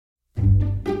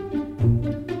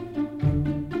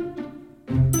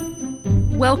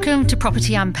Welcome to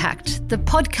Property Unpacked, the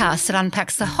podcast that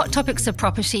unpacks the hot topics of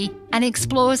property and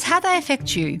explores how they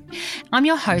affect you. I'm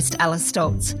your host, Alice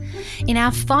Stoltz. In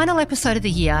our final episode of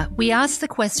the year, we asked the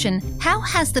question, how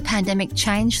has the pandemic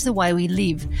changed the way we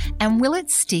live, and will it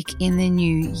stick in the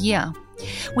new year?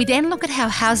 We then look at how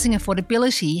housing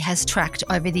affordability has tracked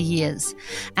over the years.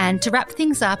 And to wrap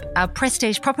things up, our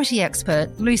prestige property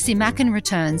expert, Lucy Macken,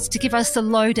 returns to give us the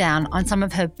lowdown on some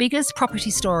of her biggest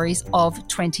property stories of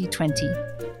 2020.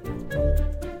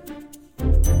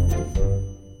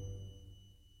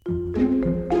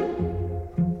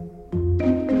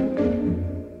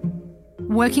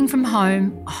 Working from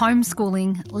home,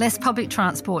 homeschooling, less public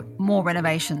transport, more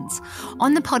renovations.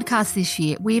 On the podcast this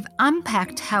year, we've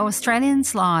unpacked how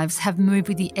Australians' lives have moved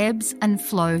with the ebbs and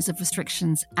flows of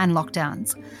restrictions and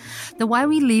lockdowns. The way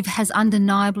we live has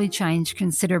undeniably changed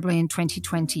considerably in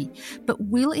 2020, but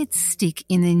will it stick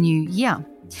in the new year?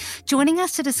 Joining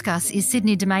us to discuss is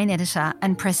Sydney Domain editor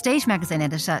and Prestige magazine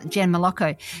editor, Jen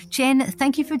Moloko. Jen,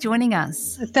 thank you for joining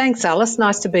us. Thanks, Alice.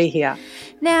 Nice to be here.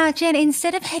 Now, Jen,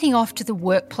 instead of heading off to the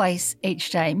workplace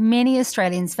each day, many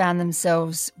Australians found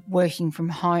themselves working from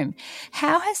home.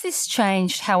 How has this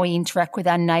changed how we interact with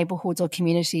our neighbourhoods or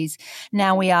communities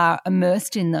now we are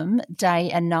immersed in them day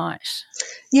and night?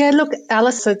 Yeah, look,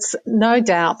 Alice, it's no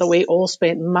doubt that we all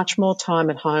spent much more time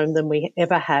at home than we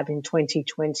ever have in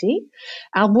 2020.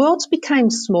 Our worlds became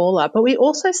smaller, but we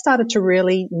also started to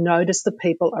really notice the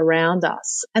people around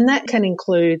us, and that can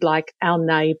include like our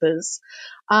neighbours.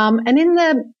 And in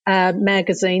the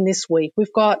magazine this week,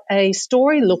 we've got a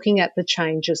story looking at the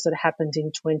changes that happened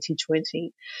in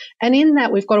 2020. And in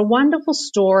that, we've got a wonderful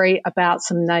story about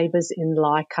some neighbours in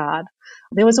Leichhardt.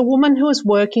 There was a woman who was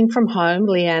working from home,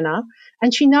 Leanna,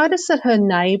 and she noticed that her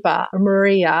neighbour,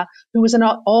 Maria, who was an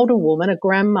older woman, a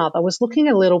grandmother, was looking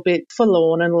a little bit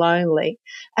forlorn and lonely.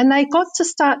 And they got to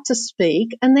start to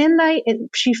speak, and then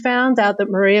she found out that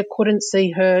Maria couldn't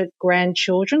see her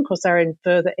grandchildren because they're in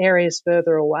areas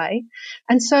further away.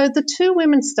 And so the two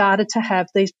women started to have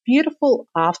these beautiful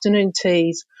afternoon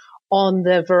teas on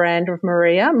the veranda of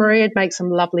Maria. Maria'd make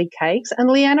some lovely cakes, and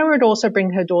Leanna would also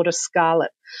bring her daughter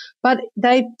Scarlett. But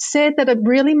they said that it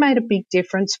really made a big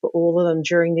difference for all of them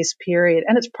during this period,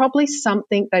 and it's probably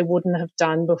something they wouldn't have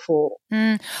done before.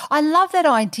 I love that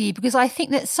idea because I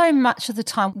think that so much of the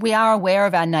time we are aware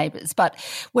of our neighbours, but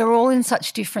we're all in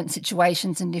such different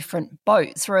situations and different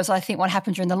boats, whereas I think what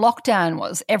happened during the lockdown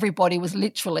was everybody was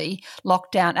literally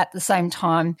locked down at the same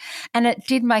time, and it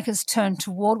did make us turn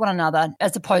toward one another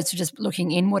as opposed to just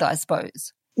looking inward, I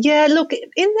suppose. Yeah, look,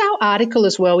 in our article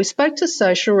as well, we spoke to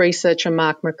social researcher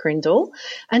Mark McCrindle,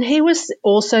 and he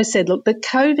also said, look, that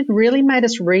COVID really made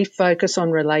us refocus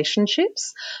on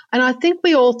relationships. And I think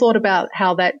we all thought about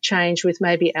how that changed with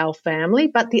maybe our family,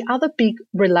 but the other big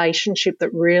relationship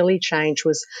that really changed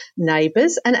was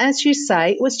neighbours. And as you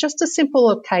say, it was just a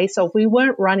simple case of we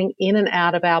weren't running in and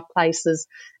out of our places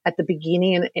at the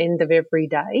beginning and end of every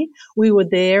day. We were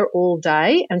there all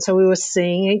day, and so we were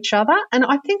seeing each other. And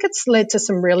I think it's led to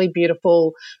some really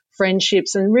beautiful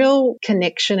friendships and real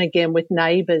connection again with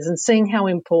neighbours and seeing how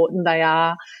important they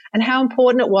are and how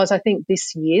important it was, I think,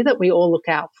 this year that we all look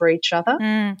out for each other.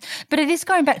 But it is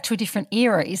going back to a different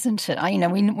era, isn't it? You know,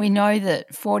 we know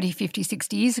that 40, 50,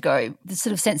 60 years ago, the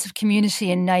sort of sense of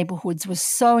community and neighbourhoods was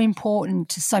so important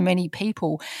to so many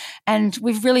people, and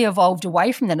we've really evolved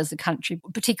away from that as a country,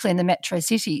 particularly in the metro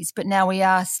cities, but now we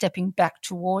are stepping back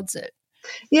towards it.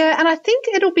 Yeah, and I think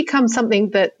it'll become something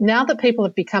that now that people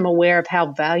have become aware of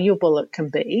how valuable it can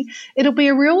be, it'll be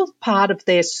a real part of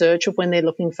their search of when they're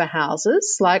looking for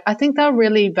houses. Like, I think they'll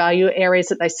really value areas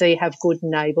that they see have good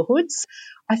neighbourhoods.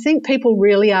 I think people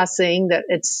really are seeing that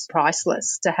it's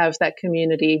priceless to have that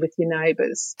community with your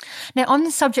neighbours. Now, on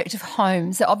the subject of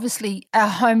homes, obviously our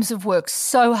homes have worked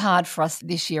so hard for us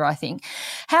this year, I think.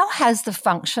 How has the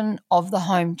function of the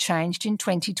home changed in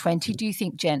 2020, do you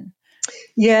think, Jen?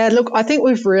 Yeah, look, I think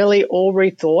we've really all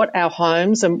rethought our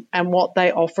homes and what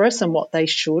they offer us and what they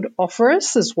should offer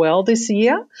us as well this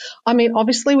year. I mean,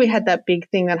 obviously we had that big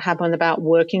thing that happened about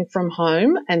working from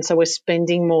home, and so we're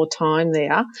spending more time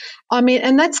there. I mean,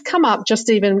 and that's come up just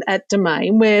even at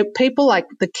Domain, where people like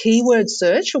the keyword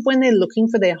search of when they're looking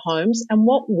for their homes and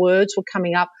what words were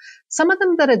coming up, some of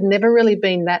them that had never really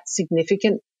been that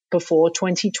significant before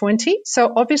 2020.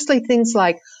 So obviously things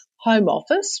like home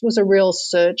office was a real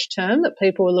search term that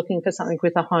people were looking for something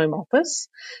with a home office.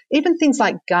 Even things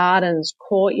like gardens,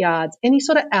 courtyards, any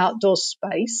sort of outdoor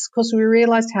space, because we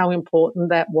realised how important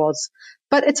that was.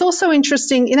 But it's also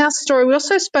interesting, in our story, we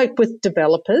also spoke with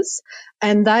developers,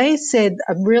 and they said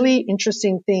a really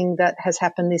interesting thing that has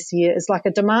happened this year is like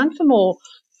a demand for more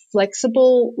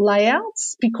flexible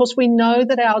layouts because we know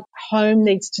that our home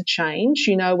needs to change.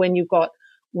 You know, when you've got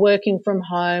working from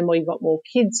home or you've got more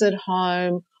kids at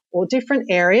home or different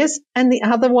areas. And the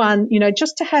other one, you know,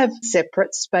 just to have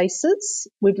separate spaces.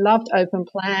 We've loved open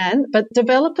plan, but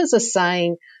developers are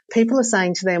saying, people are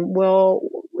saying to them, well,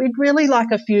 we'd really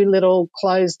like a few little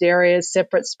closed areas,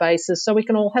 separate spaces, so we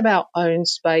can all have our own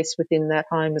space within that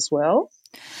home as well.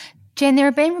 Jen, there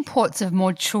have been reports of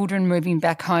more children moving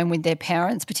back home with their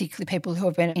parents, particularly people who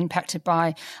have been impacted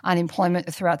by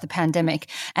unemployment throughout the pandemic.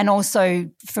 And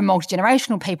also for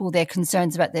multi-generational people, there are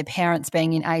concerns about their parents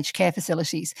being in aged care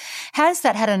facilities. Has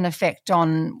that had an effect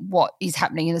on what is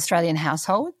happening in Australian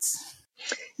households?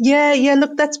 Yeah,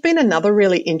 look, that's been another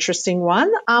really interesting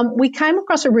one. We came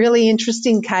across a really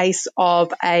interesting case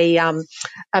of a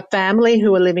family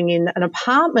who were living in an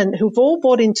apartment who've all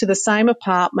bought into the same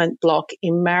apartment block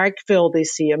in Marrickville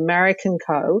this year, Marrick &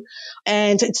 Co.,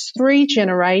 and it's 3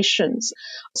 generations.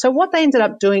 So what they ended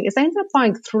up doing is they ended up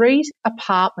buying 3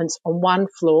 apartments on one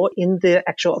floor in the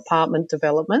actual apartment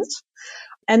development.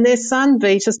 And their son,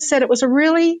 Vita, said it was a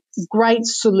really great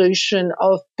solution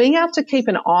of being able to keep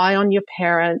an eye on your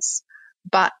parents,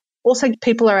 but also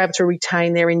people are able to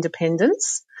retain their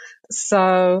independence.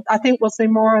 So I think we'll see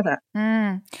more of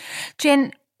that.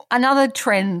 Jen, another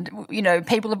trend, you know,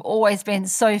 people have always been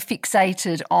so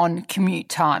fixated on commute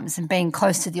times and being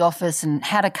close to the office and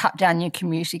how to cut down your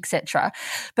commute, etc.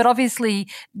 But obviously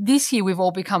this year we've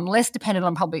all become less dependent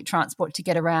on public transport to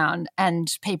get around, and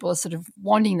people are sort of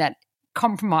wanting that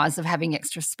compromise of having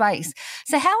extra space.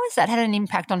 So how has that had an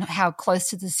impact on how close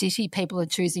to the city people are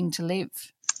choosing to live?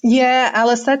 Yeah,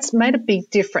 Alice, that's made a big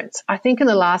difference. I think in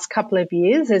the last couple of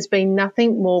years, there's been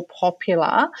nothing more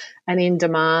popular and in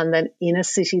demand than inner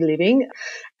city living.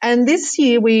 And this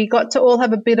year we got to all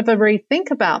have a bit of a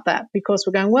rethink about that because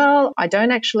we're going, well, I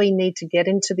don't actually need to get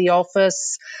into the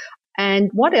office.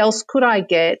 And what else could I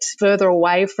get further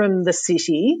away from the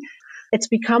city? It's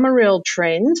become a real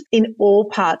trend in all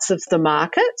parts of the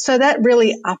market. So that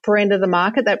really upper end of the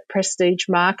market, that prestige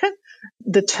market,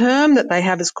 the term that they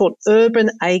have is called urban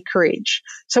acreage.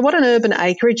 So what an urban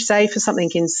acreage, say for something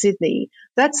in Sydney,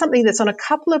 that's something that's on a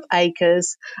couple of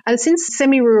acres, and it's in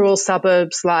semi-rural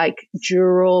suburbs like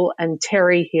Dural and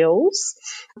Terry Hills.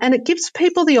 And it gives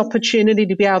people the opportunity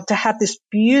to be able to have this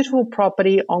beautiful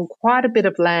property on quite a bit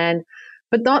of land,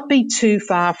 but not be too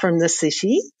far from the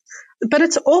city. But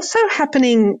it's also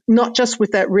happening not just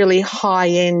with that really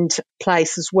high-end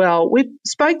place as well. We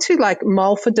spoke to like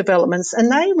Mulford Developments,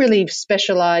 and they really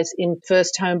specialise in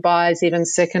first home buyers, even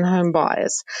second home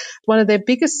buyers. One of their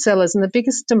biggest sellers and the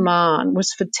biggest demand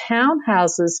was for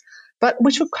townhouses, but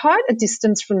which were quite a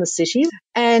distance from the city.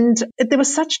 And there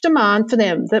was such demand for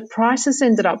them that prices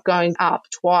ended up going up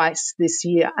twice this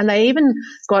year. And they even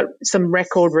got some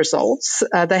record results.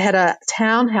 They had a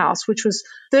townhouse which was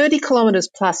 30 kilometres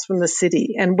plus from the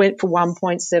city and went for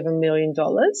 $1.7 million.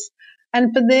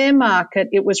 And for their market,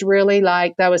 it was really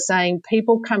like they were saying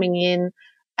people coming in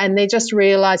and they're just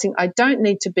realising I don't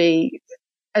need to be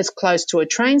as close to a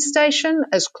train station,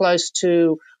 as close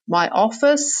to my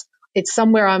office. It's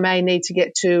somewhere I may need to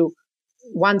get to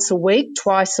once a week,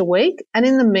 twice a week. And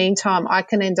in the meantime, I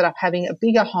can end up having a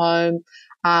bigger home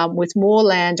with more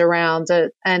land around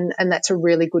it. And that's a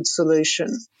really good solution.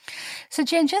 So,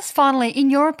 Jen, just finally, in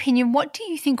your opinion, what do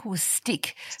you think will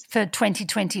stick for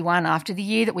 2021 after the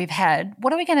year that we've had?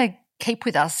 What are we going to keep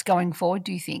with us going forward,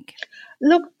 do you think?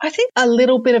 Look, I think a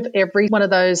little bit of every one of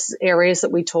those areas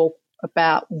that we talk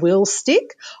about will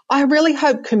stick. I really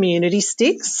hope community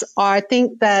sticks. I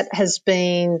think that has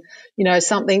been, you know,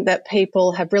 something that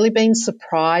people have really been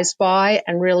surprised by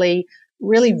and really,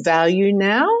 really value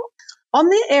now. On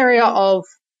the area of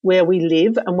where we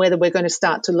live and whether we're going to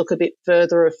start to look a bit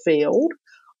further afield,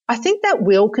 I think that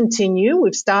will continue.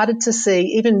 We've started to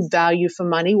see even value for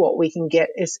money, what we can get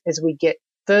as we get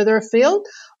further afield.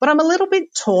 But I'm a little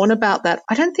bit torn about that.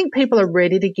 I don't think people are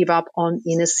ready to give up on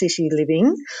inner city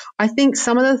living. I think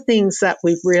some of the things that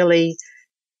we've really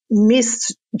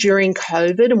missed during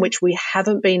COVID and which we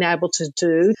haven't been able to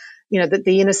do, you know, that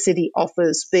the inner city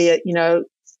offers, be it, you know,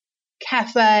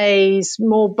 cafes,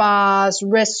 more bars,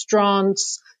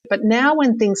 restaurants. But now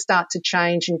when things start to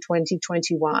change in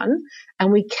 2021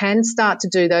 and we can start to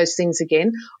do those things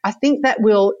again, I think that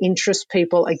will interest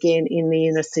people again in the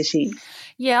inner city.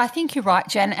 Yeah, I think you're right,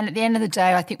 Jen. And at the end of the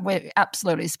day, I think we're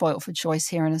absolutely spoilt for choice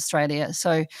here in Australia.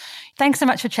 So thanks so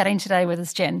much for chatting today with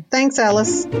us, Jen. Thanks,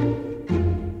 Alice.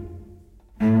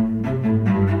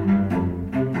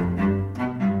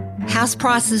 House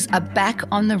prices are back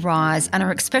on the rise and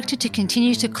are expected to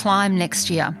continue to climb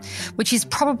next year, which is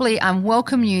probably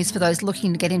unwelcome news for those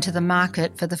looking to get into the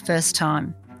market for the first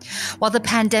time. While the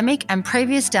pandemic and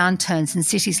previous downturns in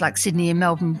cities like Sydney and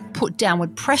Melbourne put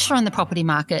downward pressure on the property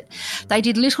market, they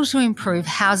did little to improve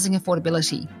housing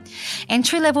affordability.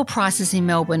 Entry-level prices in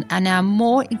Melbourne are now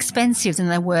more expensive than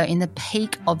they were in the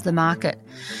peak of the market,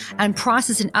 and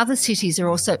prices in other cities are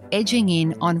also edging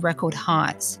in on record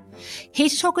highs. Here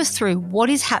to talk us through what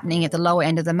is happening at the lower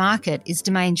end of the market is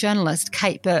Domain journalist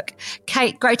Kate Burke.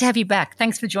 Kate, great to have you back.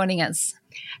 Thanks for joining us.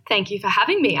 Thank you for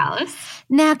having me, Alice.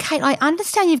 Now, Kate, I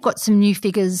understand you've got some new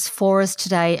figures for us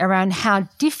today around how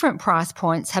different price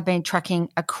points have been tracking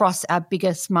across our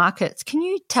biggest markets. Can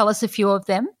you tell us a few of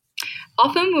them?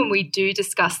 Often when we do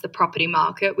discuss the property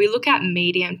market, we look at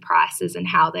median prices and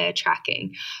how they're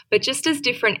tracking. But just as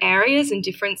different areas and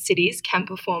different cities can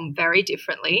perform very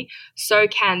differently, so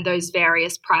can those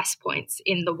various price points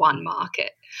in the one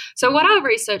market. So what our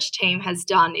research team has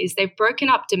done is they've broken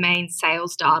up Domain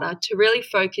sales data to really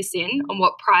focus in on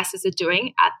what prices are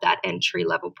doing at that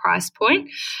entry-level price point.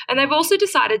 And they've also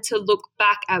decided to look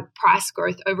back at price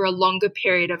growth over a longer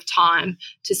period of time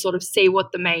to sort of see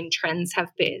what the main trends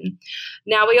have been.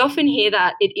 Now, we often hear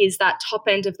that it is that top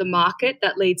end of the market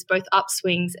that leads both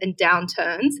upswings and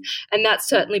downturns, and that's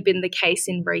certainly been the case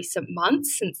in recent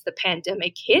months since the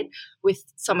pandemic hit, with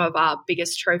some of our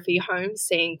biggest trophy homes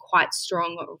seeing quite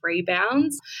strong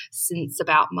rebounds since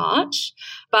about March.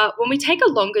 But when we take a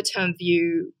longer term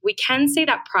view, we can see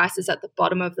that prices at the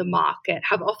bottom of the market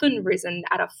have often risen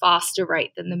at a faster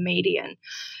rate than the median.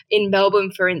 In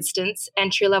Melbourne, for instance,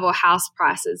 entry-level house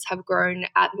prices have grown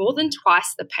at more than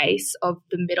twice the pace of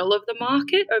the middle of the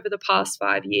market over the past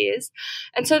 5 years.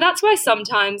 And so that's why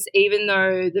sometimes, even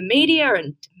though the media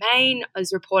and Domain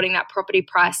is reporting that property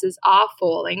prices are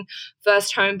falling,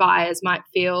 first home buyers might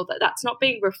feel that that's not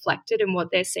being reflected in what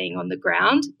they're seeing on the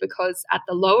ground, because at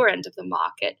the lower end of the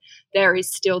market, there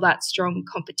is still that strong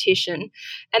competition.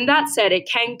 And that said, it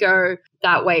can go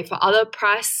that way for other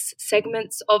price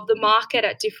segments of the market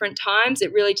at different times.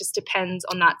 It really just depends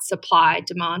on that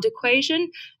supply-demand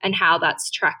equation and how that's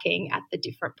tracking at the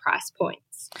different price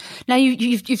points. Now,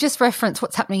 you've just referenced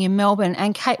what's happening in Melbourne.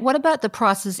 And Kate, what about the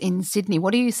prices in Sydney?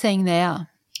 What are you seeing there?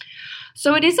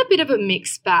 So it is a bit of a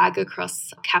mixed bag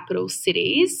across capital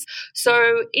cities.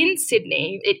 So in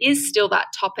Sydney, it is still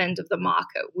that top end of the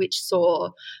market, which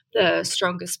saw the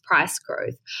strongest price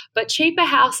growth. But cheaper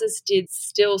houses did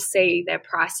still see their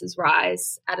prices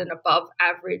rise at an above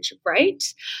average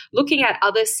rate. Looking at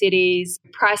other cities,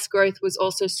 price growth was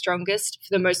also strongest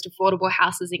for the most affordable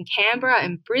houses in Canberra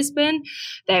and Brisbane.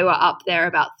 They were up there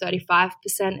about 35%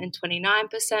 and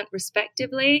 29%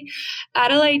 respectively.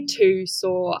 Adelaide too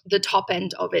saw the top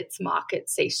end of its market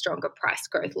see stronger price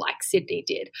growth like Sydney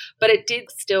did, but it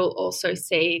did still also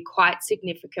see quite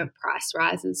significant price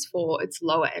rises for its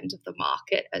lower end of the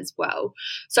market as well.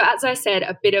 So as I said,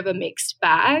 a bit of a mixed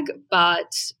bag,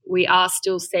 but we are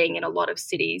still seeing in a lot of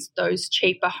cities those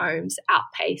cheaper homes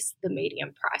outpace the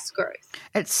median price growth.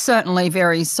 It's certainly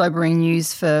very sobering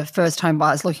news for first home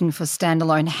buyers looking for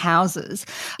standalone houses.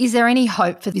 Is there any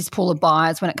hope for this pool of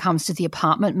buyers when it comes to the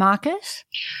apartment market?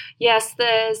 Yes,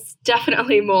 there's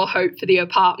definitely more hope for the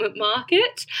apartment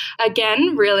market.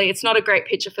 Again, really, it's not a great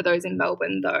picture for those in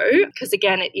Melbourne though, because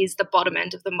again, it is the bottom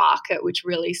end of the market which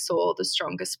really saw the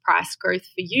strongest price growth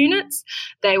for units.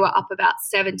 They were up about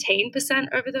 17%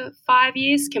 over the 5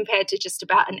 years compared to just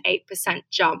about an 8%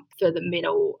 jump for the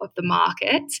middle of the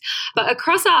market. But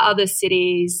across our other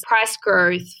cities, price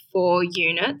growth for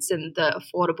units and the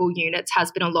affordable units has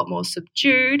been a lot more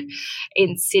subdued.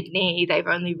 In Sydney, they've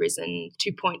only risen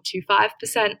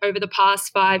 2.25% over the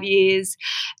past 5 years.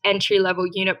 Entry-level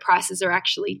unit prices are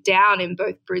actually down in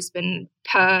both Brisbane,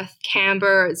 Perth,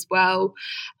 Canberra as well.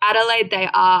 Adelaide, they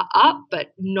are up,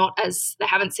 but they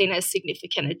haven't seen as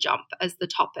significant a jump as the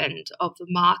top end of the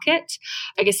market.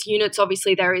 I guess units,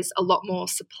 obviously, there is a lot more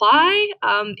supply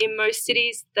in most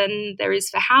cities than there is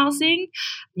for housing.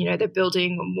 You know, they're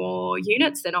building more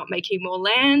units, they're not making more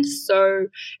land. So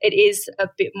it is a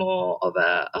bit more of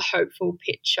a hopeful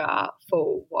picture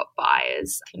for what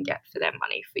buyers can get for their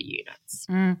money for units.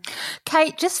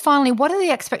 Kate, just finally, what are the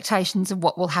expectations of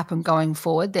what will happen going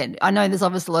forward then? I know there's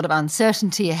obviously a lot of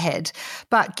uncertainty ahead,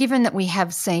 but given that we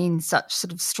have seen such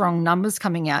sort of strong numbers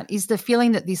coming out, is the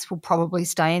feeling that this will probably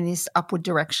stay in this upward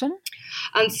direction?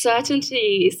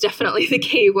 Uncertainty is definitely the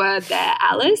key word there,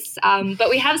 Alice. But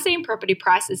we have seen property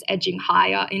prices edging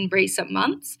higher in recent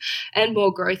months, and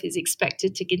more growth is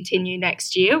expected to continue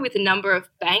next year, with a number of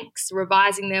banks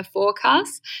revising their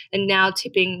forecasts and now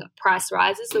tipping price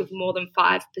rises of more than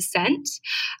 5%.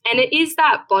 And it is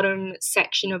that bottom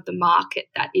section of the market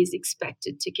that is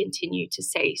expected to continue to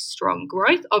see strong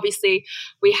growth. Obviously,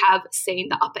 we have seen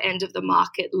the upper end of the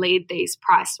market lead these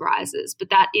price rises, but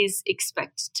that is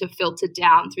expected to filter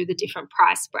down through the different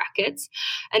price brackets.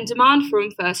 And demand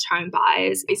from first home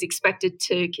buyers is expected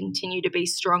to continue to be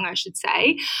strong, I should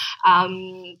say,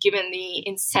 given the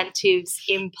incentives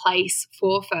in place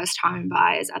for first home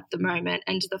buyers at the moment,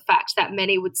 and the fact that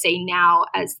many would see now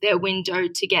as their window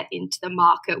to get into the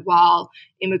market while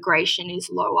immigration is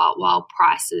lower, while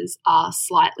prices are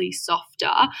slightly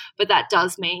softer. But that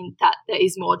does mean that there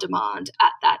is more demand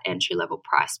at that entry-level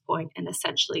price point and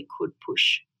essentially could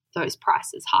push those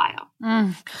prices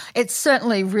higher. It's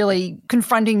certainly really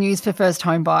confronting news for first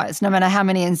home buyers. No matter how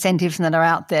many incentives that are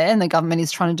out there and the government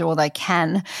is trying to do all they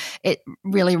can, it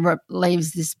really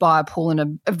leaves this buyer pool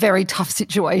in a very tough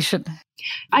situation.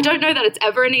 I don't know that it's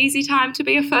ever an easy time to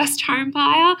be a first home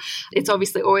buyer. It's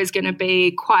obviously always going to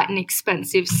be quite an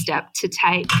expensive step to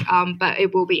take, but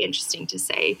it will be interesting to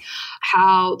see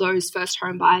how those first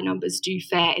home buyer numbers do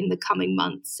fare in the coming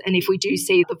months, and if we do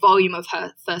see the volume of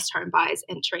her first home buyers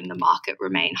entering the market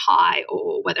remain high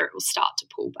or whether it will start to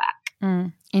pull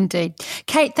back. Indeed.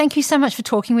 Kate, thank you so much for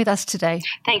talking with us today.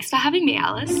 Thanks for having me,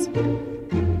 Alice.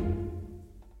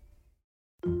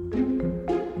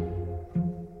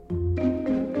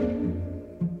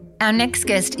 Our next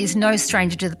guest is no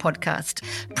stranger to the podcast.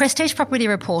 Prestige property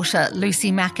reporter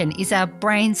Lucy Macken is our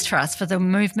brains trust for the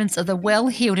movements of the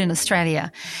well-heeled in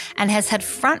Australia and has had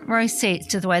front row seats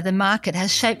to the way the market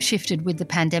has shape-shifted with the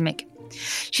pandemic.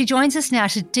 She joins us now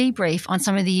to debrief on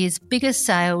some of the year's biggest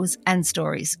sales and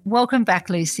stories. Welcome back,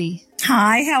 Lucy.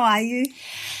 Hi, how are you?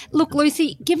 Look,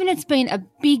 Lucy, given it's been a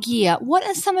big year, what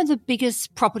are some of the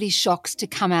biggest property shocks to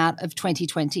come out of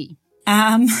 2020?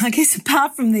 I guess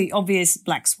apart from the obvious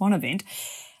Black Swan event,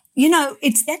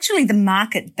 it's actually the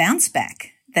market bounce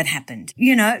back that happened.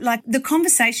 Like the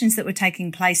conversations that were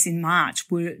taking place in March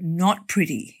were not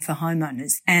pretty for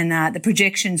homeowners, and the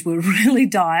projections were really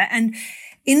dire. And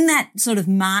in that sort of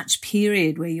March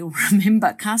period where you'll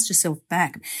remember, cast yourself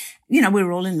back, we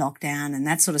were all in lockdown and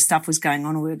that sort of stuff was going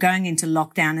on, or we were going into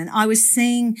lockdown, and I was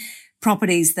seeing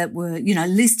properties that were,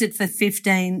 listed for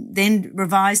 15, then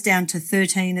revised down to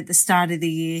 13 at the start of the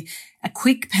year, a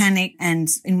quick panic, and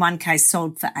in one case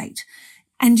sold for 8.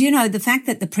 And, the fact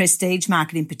that the prestige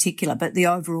market in particular, but the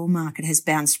overall market has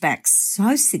bounced back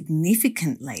so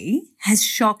significantly has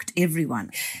shocked everyone.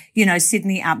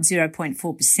 Sydney up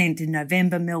 0.4% in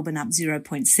November, Melbourne up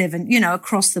 0.7%,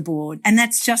 across the board. And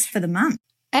that's just for the month.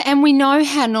 And we know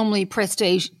how normally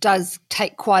prestige does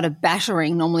take quite a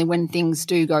battering normally when things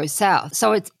do go south.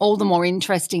 So it's all the more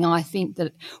interesting, I think,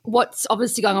 that what's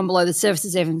obviously going on below the surface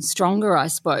is even stronger, I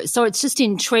suppose. So it's just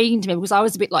intriguing to me because I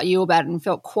was a bit like you about it and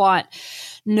felt quite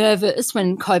nervous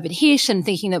when COVID hit and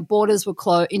thinking that borders were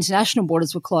closed, international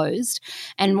borders were closed,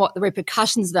 and what the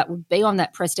repercussions of that would be on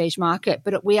that prestige market.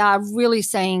 But we are really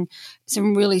seeing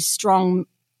some really strong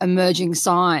emerging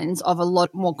signs of a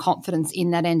lot more confidence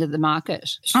in that end of the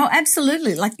market. Oh,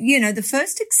 absolutely. Like, the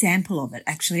first example of it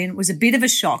actually, and it was a bit of a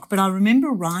shock, but I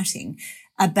remember writing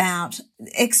about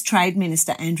ex-Trade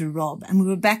Minister Andrew Robb, and we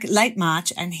were back late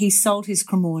March and he sold his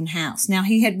Cremorne house. Now,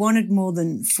 he had wanted more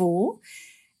than 4.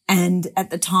 And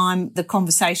at the time, the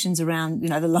conversations around,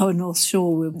 the lower North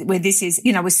Shore where this is,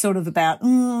 was sort of about,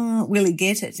 will he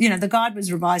get it? The guide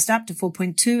was revised up to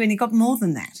 4.2 and he got more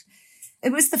than that.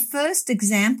 It was the first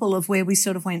example of where we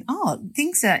sort of went,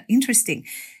 things are interesting.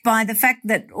 By the fact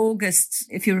that August,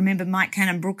 if you remember, Mike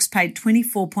Cannon-Brookes paid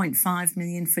 $24.5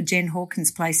 million for Jen Hawkins'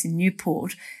 place in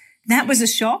Newport. That was a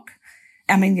shock.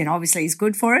 I mean, obviously he's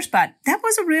good for it, but that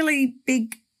was a really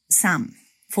big sum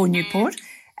for Newport.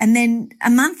 And then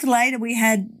a month later, we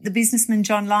had the businessman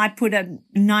John Lai put a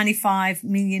 $95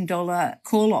 million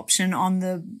call option on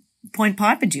the Point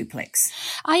Piper duplex.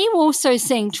 Are you also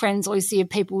seeing trends, Lucy, of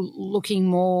people looking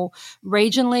more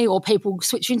regionally or people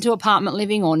switching to apartment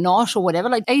living or not or whatever?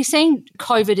 Like, are you seeing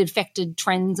COVID-affected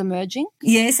trends emerging?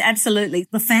 Yes, absolutely.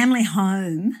 The family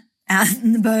home out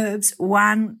in the burbs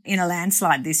won in a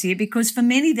landslide this year because for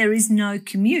many there is no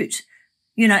commute.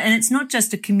 And it's not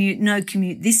just no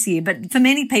commute this year, but for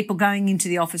many people going into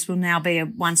the office will now be a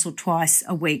once or twice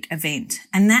a week event.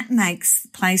 And that makes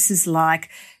places like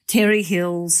Terry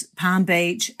Hills, Palm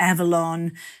Beach,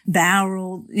 Avalon,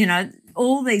 Bowral,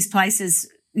 all these places,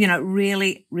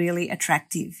 really, really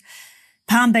attractive.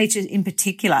 Palm Beach in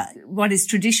particular, what is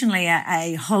traditionally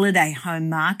a holiday home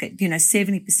market,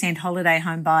 70% holiday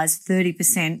home buyers,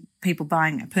 30% people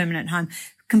buying a permanent home,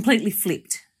 completely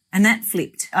flipped. And that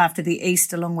flipped after the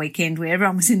Easter long weekend where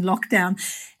everyone was in lockdown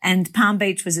and Palm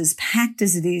Beach was as packed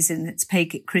as it is in its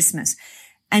peak at Christmas.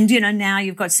 And, now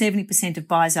you've got 70% of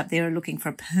buyers up there are looking for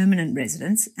a permanent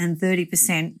residence and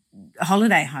 30%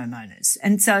 holiday homeowners.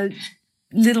 And so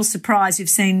little surprise, you've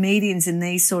seen medians in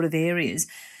these sort of areas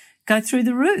go through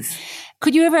the roof.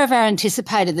 Could you ever have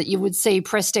anticipated that you would see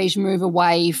Prestige move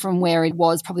away from where it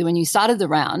was probably when you started the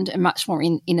round and much more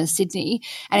in inner Sydney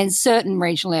and in certain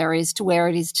regional areas to where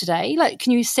it is today?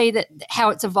 Can you see that how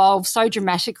it's evolved so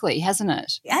dramatically, hasn't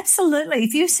it? Absolutely.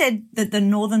 If you said that the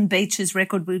Northern Beaches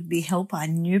record would be held by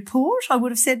Newport, I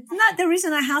would have said, no, there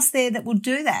isn't a house there that will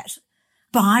do that.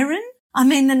 Byron?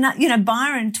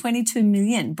 Byron, 22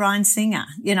 million, Brian Singer,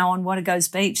 on Watergoes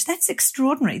Beach. That's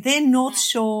extraordinary. They're North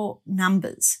Shore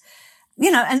numbers.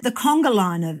 And the conga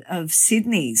line of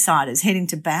Sydney siders heading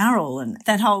to Bowral and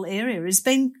that whole area has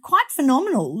been quite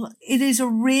phenomenal. It is a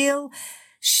real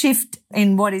shift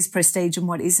in what is prestige and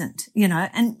what isn't,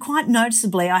 and quite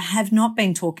noticeably, I have not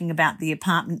been talking about the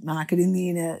apartment market in the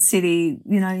inner city,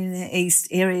 in the east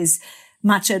areas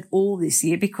much at all this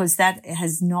year because that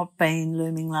has not been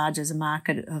looming large as a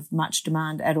market of much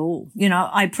demand at all.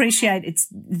 I appreciate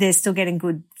they're still getting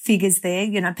good figures there.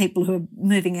 People who are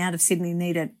moving out of Sydney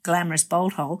need a glamorous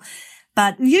bolt hole.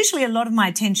 But usually a lot of my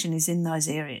attention is in those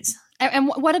areas. And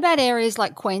what about areas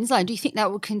like Queensland? Do you think that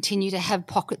will continue to have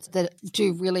pockets that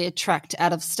do really attract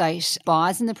out-of-state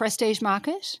buyers in the prestige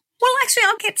market? Well, actually,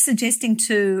 I kept suggesting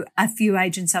to a few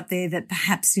agents up there that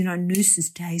perhaps, Noosa's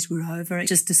days were over,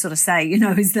 just to sort of say,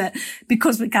 is that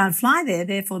because we can't fly there,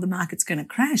 therefore the market's going to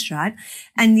crash, right?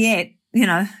 And yet,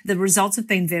 the results have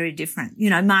been very different.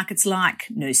 Markets like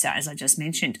Noosa, as I just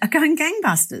mentioned, are going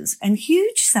gangbusters and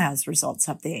huge sales results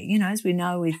up there. As we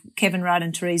know with Kevin Rudd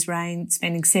and Therese Rain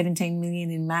spending $17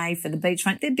 million in May for the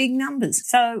beachfront, they're big numbers.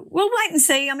 So we'll wait and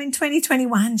see.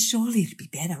 2021, surely it'll be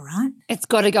better, right? It's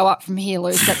got to go up from here,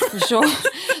 Lucy, that's for sure.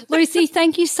 Lucy,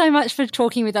 thank you so much for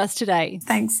talking with us today.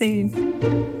 Thanks,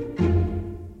 Ian.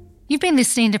 You've been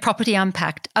listening to Property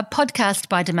Unpacked, a podcast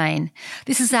by Domain.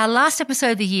 This is our last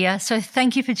episode of the year, so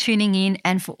thank you for tuning in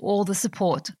and for all the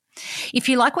support. If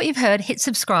you like what you've heard, hit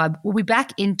subscribe. We'll be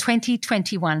back in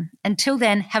 2021. Until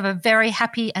then, have a very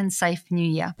happy and safe new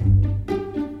year.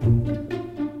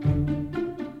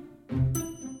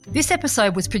 This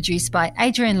episode was produced by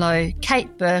Adrian Lowe,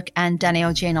 Kate Burke and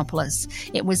Danielle Giannopoulos.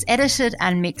 It was edited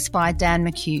and mixed by Dan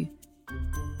McHugh.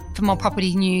 For more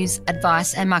property news,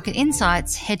 advice and market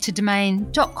insights, head to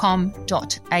domain.com.au.